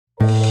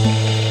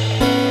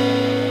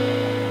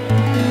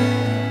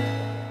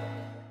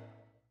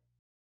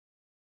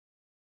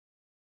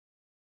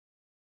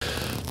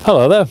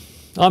Hello there,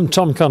 I'm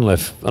Tom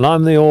Cunliffe and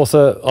I'm the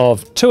author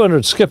of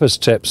 200 Skipper's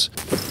Tips.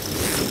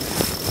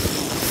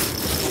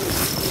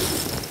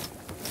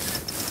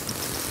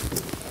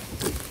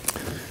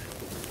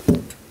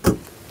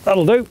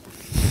 That'll do.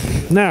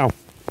 Now,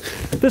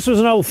 this was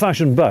an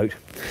old-fashioned boat.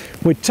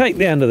 We'd take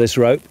the end of this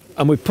rope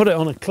and we'd put it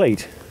on a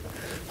cleat,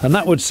 and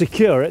that would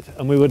secure it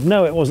and we would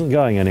know it wasn't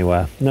going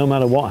anywhere, no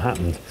matter what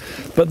happened.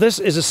 But this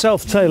is a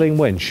self-tailing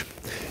winch.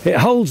 It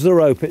holds the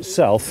rope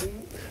itself,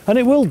 and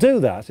it will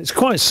do that. It's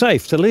quite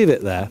safe to leave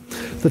it there.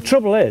 The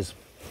trouble is,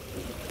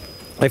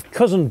 if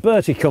cousin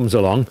Bertie comes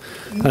along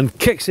and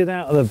kicks it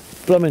out of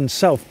the blooming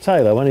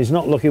self-tailer when he's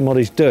not looking what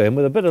he's doing,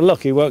 with a bit of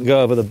luck he won't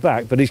go over the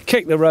back, but he's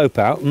kicked the rope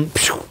out and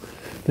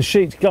the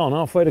sheet's gone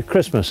halfway to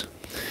Christmas.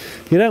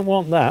 You don't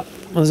want that.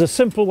 There's a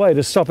simple way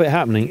to stop it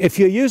happening. If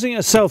you're using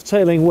a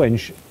self-tailing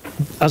winch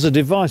as a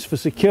device for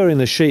securing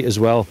the sheet as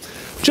well,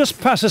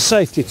 just pass a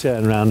safety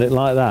turn around it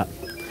like that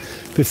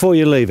before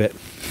you leave it.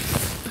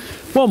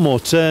 One more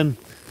turn,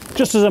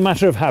 just as a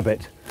matter of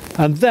habit,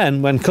 and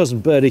then when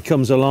cousin Bertie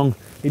comes along,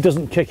 he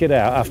doesn't kick it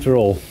out after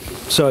all.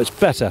 So it's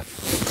better,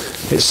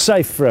 it's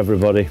safe for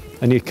everybody,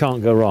 and you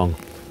can't go wrong.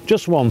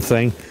 Just one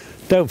thing,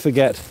 don't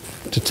forget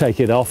to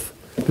take it off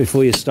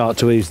before you start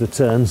to ease the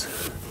turns.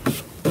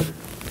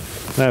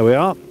 There we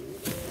are,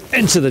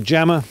 into the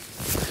jammer,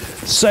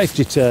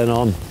 safety turn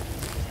on,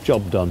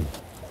 job done.